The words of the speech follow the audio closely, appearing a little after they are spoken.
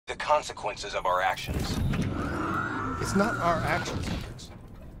the consequences of our actions. It's not our actions, Hendricks.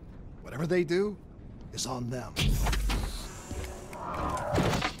 Whatever they do is on them.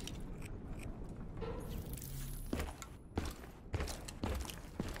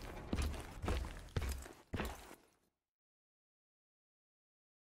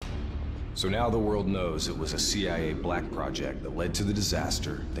 So now the world knows it was a CIA black project that led to the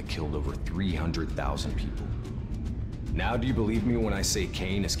disaster that killed over 300,000 people. Now do you believe me when I say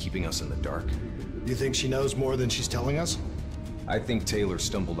Kane is keeping us in the dark? You think she knows more than she's telling us? I think Taylor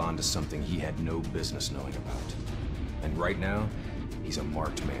stumbled onto something he had no business knowing about. And right now, he's a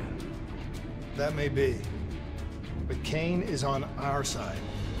marked man. That may be. But Kane is on our side.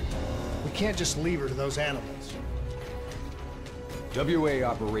 We can't just leave her to those animals. WA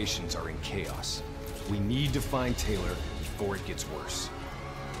operations are in chaos. We need to find Taylor before it gets worse.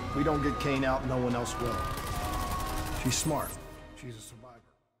 If we don't get Kane out, no one else will. She's smart. She's a survivor.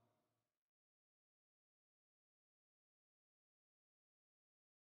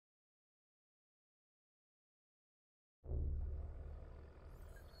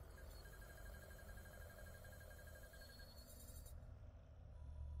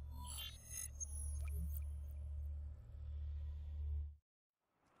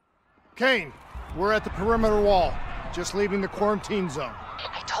 Kane, we're at the perimeter wall, just leaving the quarantine zone.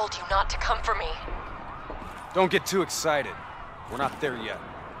 I told you not to come for me. Don't get too excited. We're not there yet.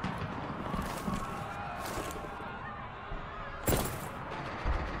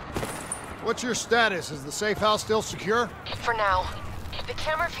 What's your status? Is the safe house still secure? For now. The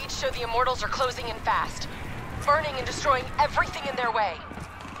camera feeds show the Immortals are closing in fast, burning and destroying everything in their way.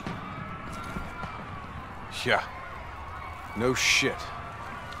 Yeah. No shit.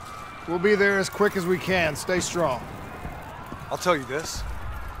 We'll be there as quick as we can. Stay strong. I'll tell you this.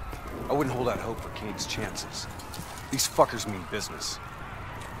 I wouldn't hold out hope for Kane's chances. These fuckers mean business.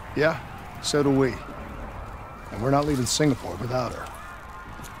 Yeah, so do we. And we're not leaving Singapore without her.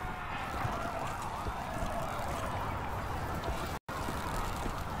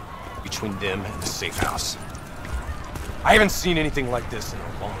 Between them and the safe house. I haven't seen anything like this in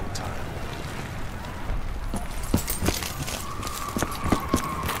a long time.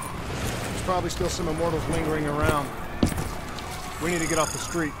 There's probably still some Immortals lingering around. We need to get off the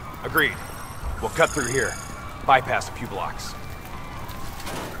street. Agreed. We'll cut through here. Bypass a few blocks.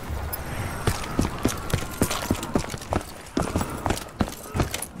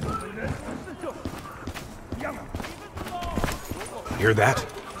 Hear that?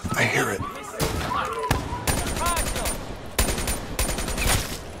 I hear it.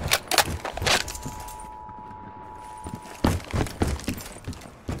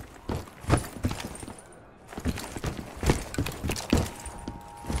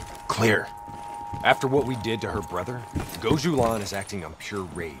 Clear. After what we did to her brother, Gojulan is acting on pure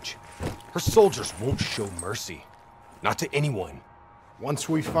rage. Her soldiers won't show mercy. Not to anyone. Once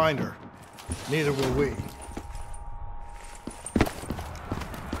we find her, neither will we.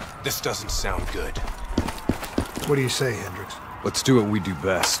 This doesn't sound good. What do you say, Hendricks? Let's do what we do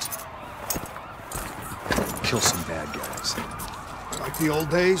best. Kill some bad guys. Like the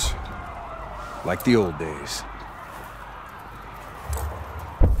old days? Like the old days.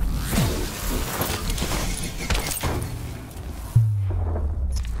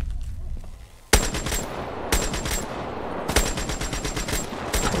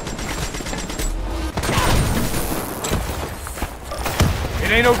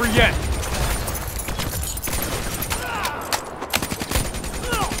 It ain't over yet.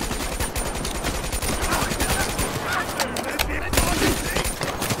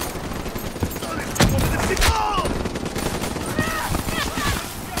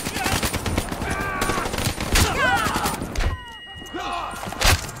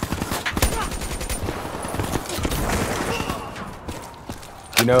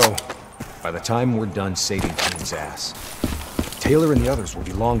 You know, by the time we're done saving Kane's ass, Taylor and the others will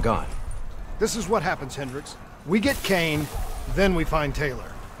be long gone. This is what happens, Hendricks. We get Kane, then we find Taylor.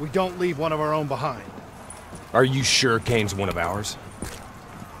 We don't leave one of our own behind. Are you sure Kane's one of ours?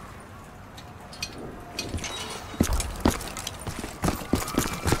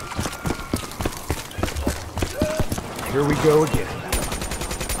 Here we go again.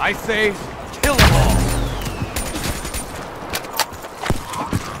 I say, kill them all!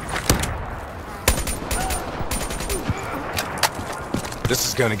 This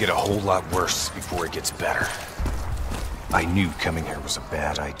is gonna get a whole lot worse before it gets better. I knew coming here was a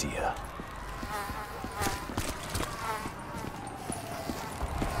bad idea.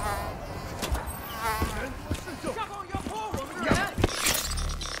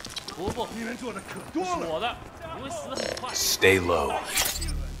 Stay low.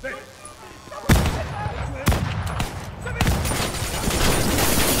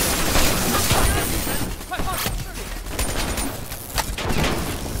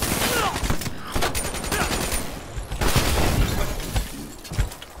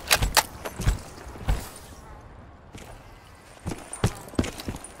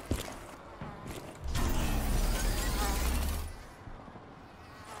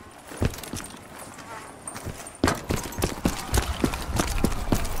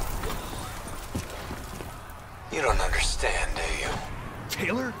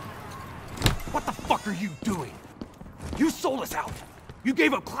 Taylor? What the fuck are you doing? You sold us out. You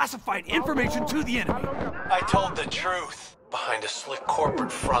gave up classified information to the enemy. I told the truth. Behind a slick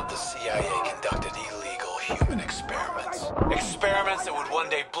corporate front, the CIA conducted illegal human experiments. Experiments that would one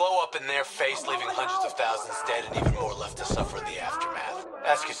day blow up in their face, leaving hundreds of thousands dead and even more left to suffer in the aftermath.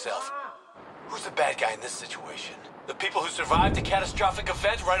 Ask yourself, who's the bad guy in this situation? The people who survived a catastrophic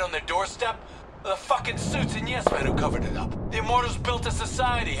event right on their doorstep? Or the fucking suits and yes men who covered it up? The Immortals built a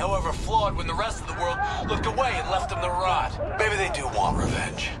society, however flawed, when the rest of the world looked away and left them to rot. Maybe they do want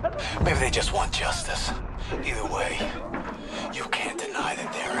revenge. Maybe they just want justice. Either way, you can't deny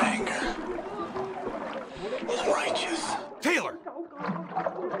that their anger is righteous. Taylor!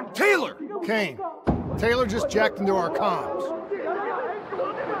 Taylor! Kane, Taylor just jacked into our comms.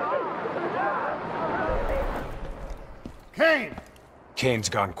 Kane! Kane's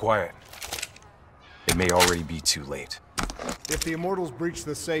gone quiet. It may already be too late. If the Immortals breach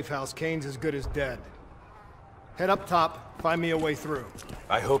the safe house, Kane's as good as dead. Head up top, find me a way through.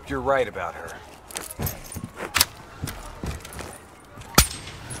 I hope you're right about her.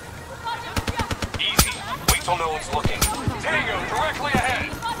 Easy. Wait till no one's looking. Tango, directly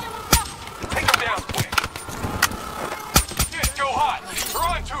ahead. Take them down quick. Shit, go hot. They're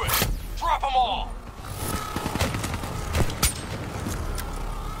onto it. Drop them all.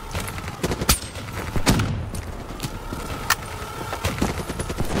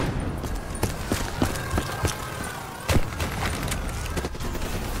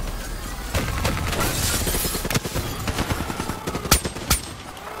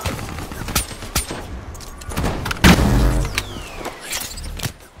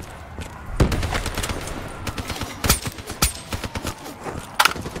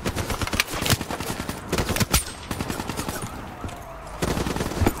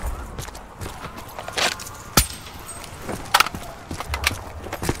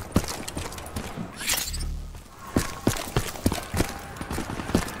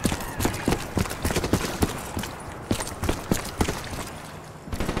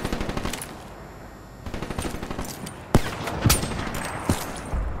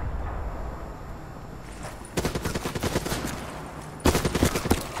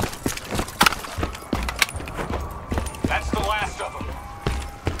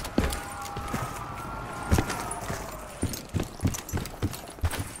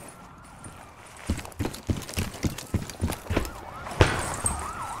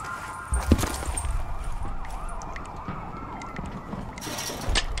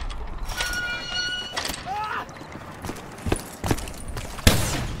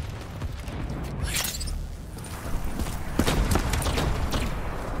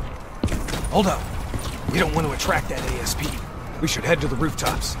 Hold up. We don't want to attract that ASP. We should head to the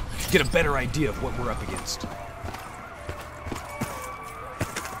rooftops, get a better idea of what we're up against.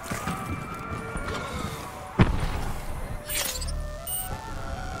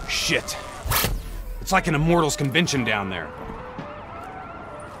 Shit. It's like an Immortals convention down there.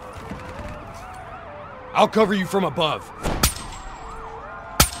 I'll cover you from above.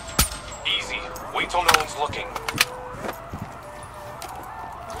 Easy. Wait till no one's looking.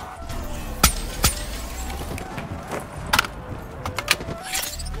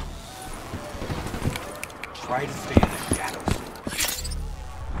 Try to stay in the shadows.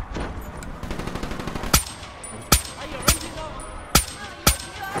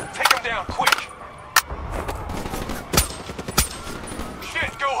 Take them down, quick!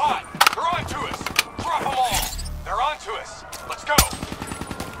 Shit, go hot! They're onto us! Drop them all! They're onto us! Let's go!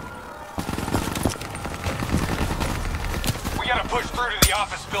 We gotta push through to the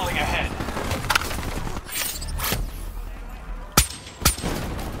office building ahead.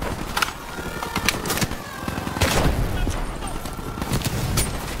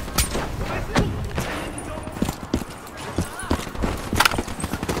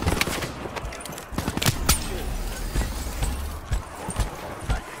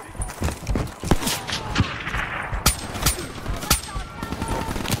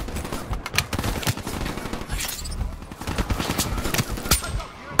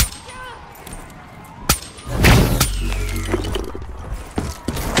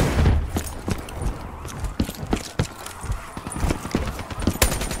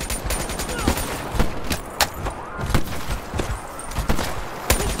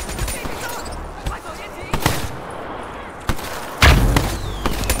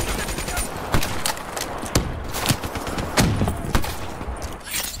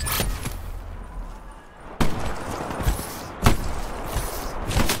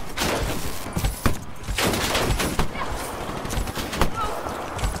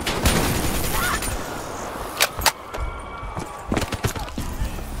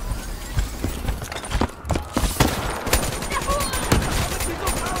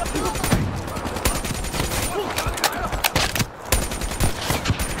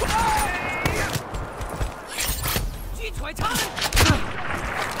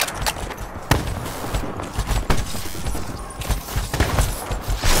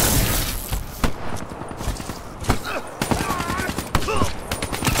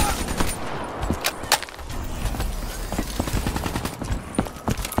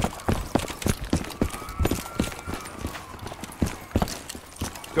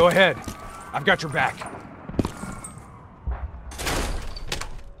 Go ahead. I've got your back.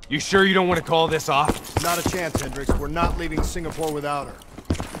 You sure you don't want to call this off? Not a chance, Hendricks. We're not leaving Singapore without her.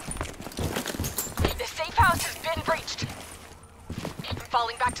 The safe house has been breached. I'm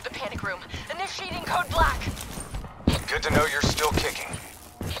falling back to the panic room. Initiating code black. Good to know you're still kicking.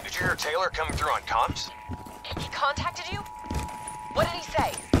 Did you hear Taylor coming through on comms? He contacted you? What did he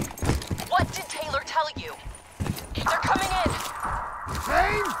say? What did Taylor tell you? They're coming in!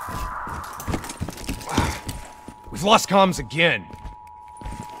 Kane? We've lost comms again.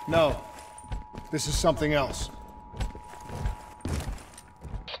 No. This is something else.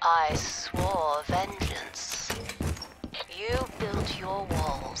 I swore vengeance. You built your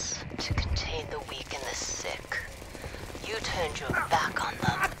walls to contain the weak and the sick. You turned your back on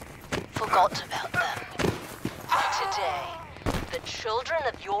them, forgot about them. Today, the children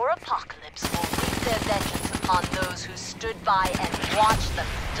of your apocalypse will wreak their vengeance upon those who stood by and watched them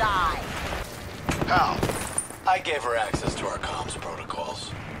die. How? I gave her access to our comms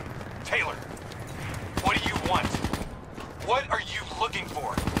protocols. Taylor, what do you want? What are you looking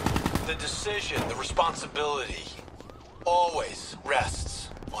for? The decision, the responsibility, always rests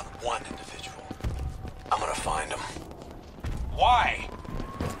on one individual. I'm gonna find him. Why?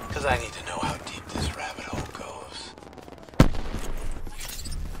 Because I need to know how deep this rabbit hole goes.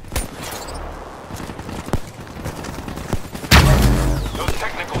 Those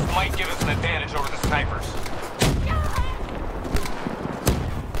technicals might give us an advantage over the snipers.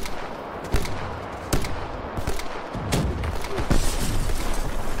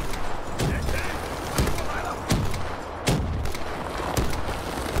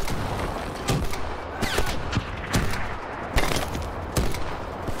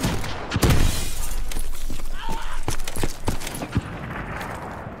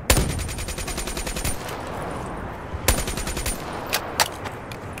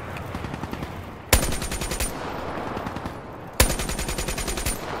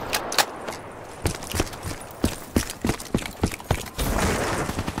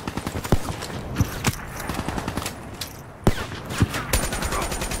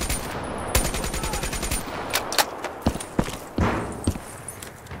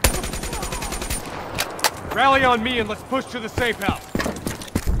 Rally on me and let's push to the safe house.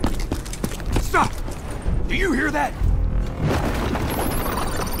 Stop! Do you hear that?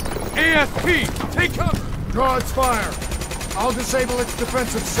 ASP, take cover! Guards fire! I'll disable its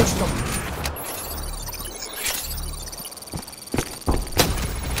defensive system.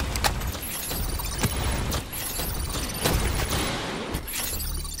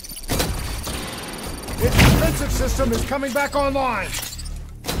 Its defensive system is coming back online.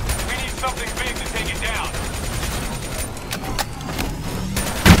 We need something big to take it down.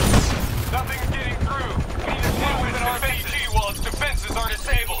 Nothing's getting through. We need to deal with an RPG while its defenses are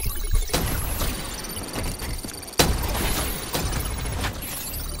disabled.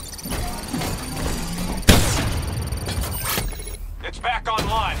 It's back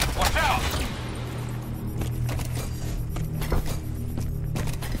online. Watch out!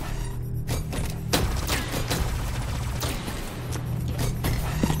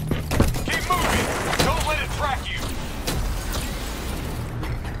 Keep moving! Don't let it track you!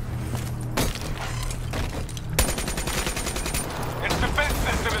 Its defense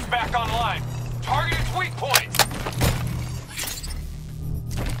system is back online. Target its weak points!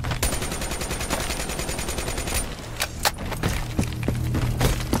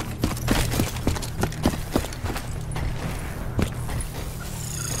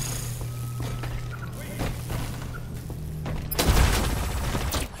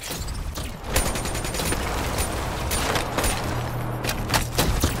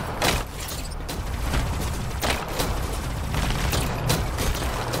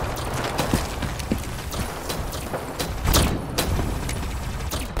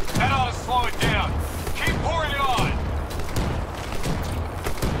 That ought to slow it down. Keep pouring it on!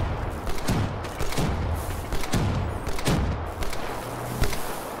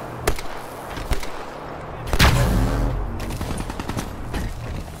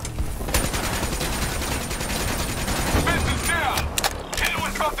 Defense is down! Hit it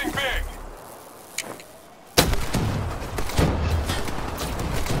with something big!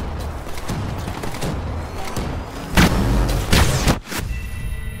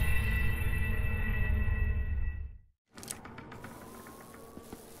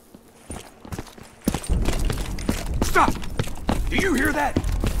 Stop! Do you hear that?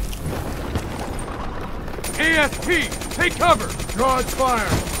 ASP, take cover! Guards fire!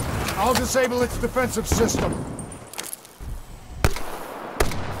 I'll disable its defensive system.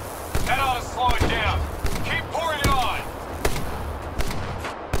 That ought to slow it down. Keep pouring it on!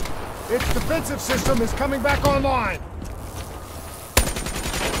 Its defensive system is coming back online.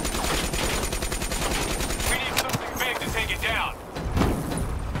 We need something big to take it down.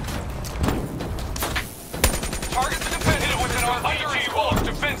 Target the defense hit it with an RPG while its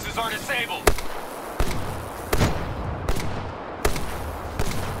defenses are disabled.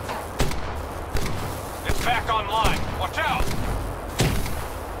 It's back online. Watch out!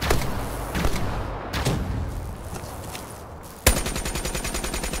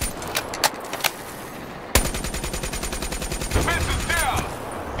 Defense is down.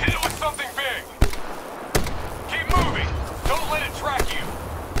 Hit it with something big. Keep moving. Don't let it track you.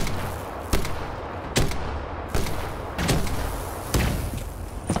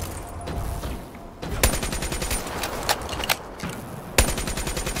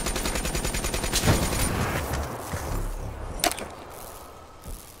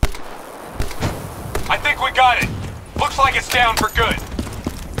 I think we got it. Looks like it's down for good.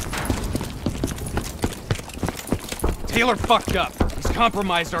 Taylor fucked up. He's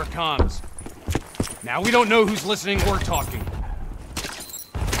compromised our comms. Now we don't know who's listening or talking.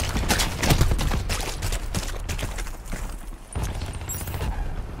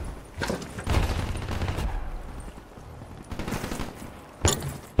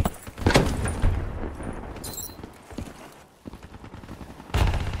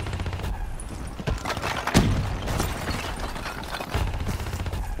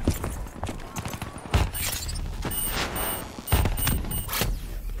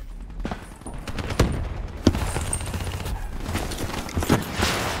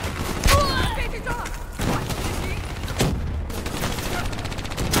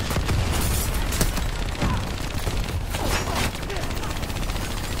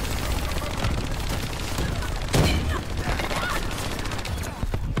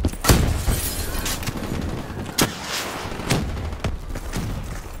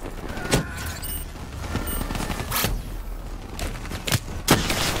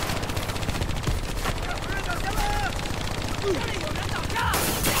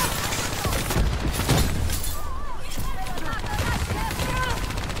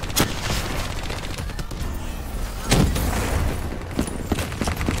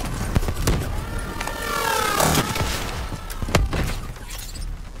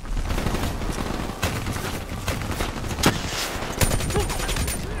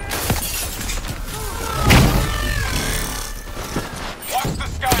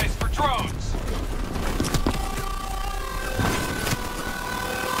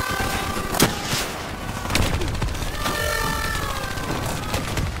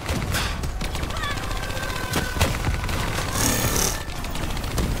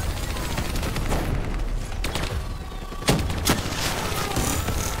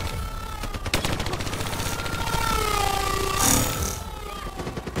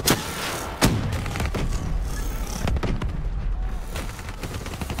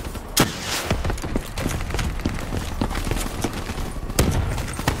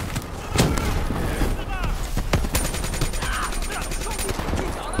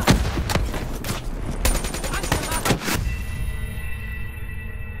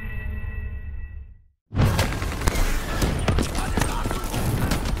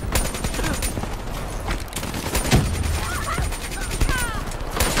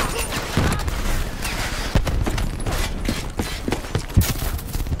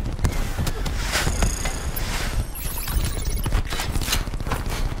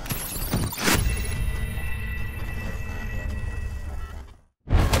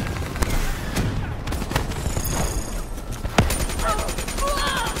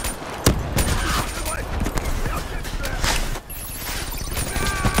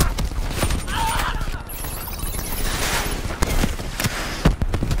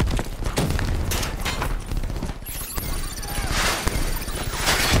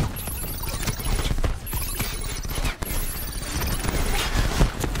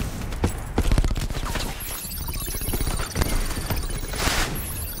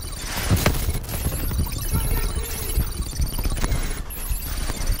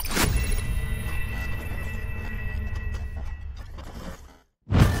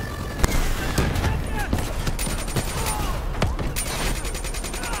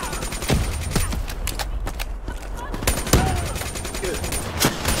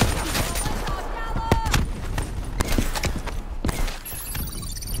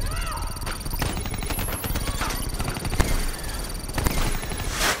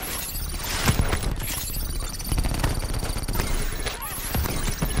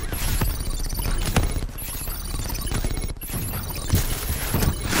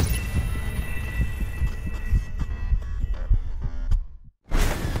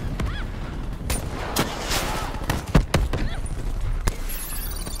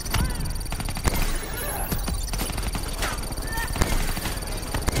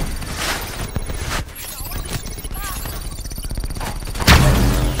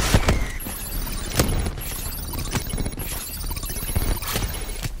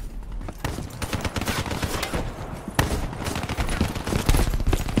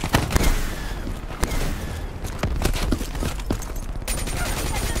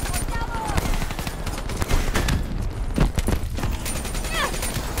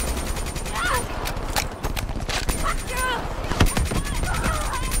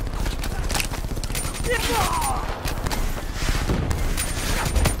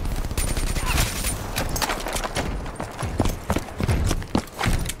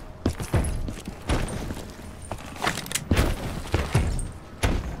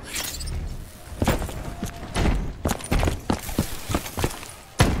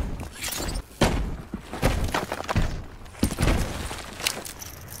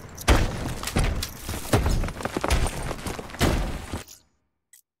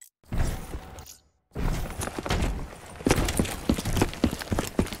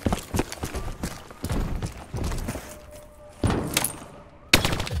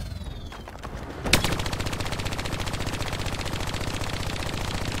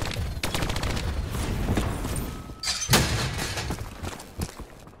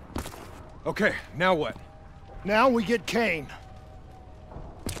 Okay, now what? Now we get Kane.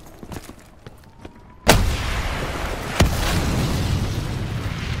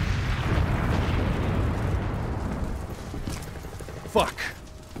 Fuck.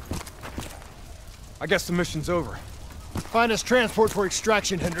 I guess the mission's over. Find us transport for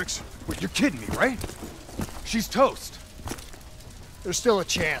extraction, Hendricks. Wait, you're kidding me, right? She's toast. There's still a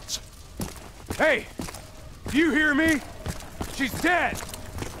chance. Hey! Do you hear me? She's dead!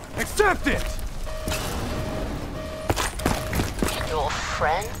 Accept it! Your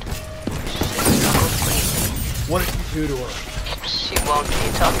friend? She's completely. What did you do to her? She won't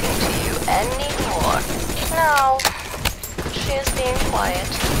be talking to you anymore. No. She is being quiet.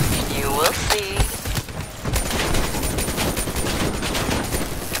 You will see.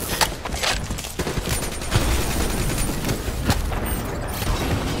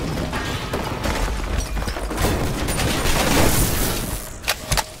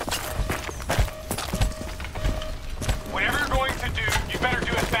 Whatever you're going to do, you better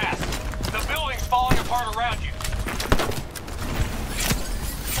do it fast. The building's falling apart around you.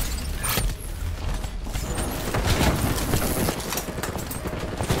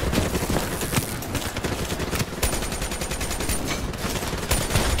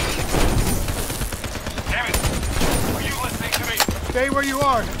 Damn it! Are you listening to me? Stay where you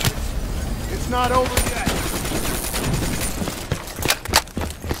are. It's not over yet.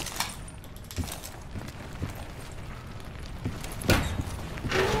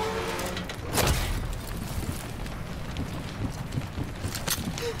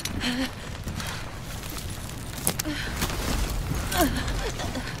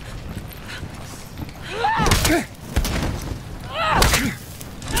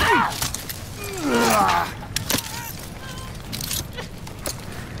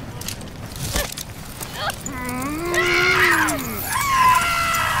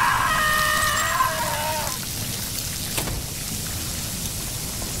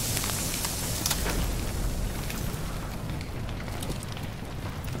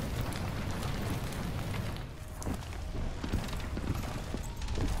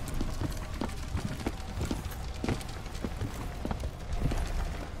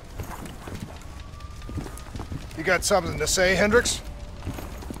 You got something to say, Hendricks?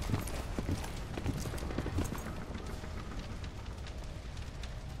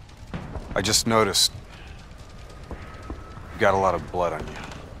 I just noticed you got a lot of blood on you.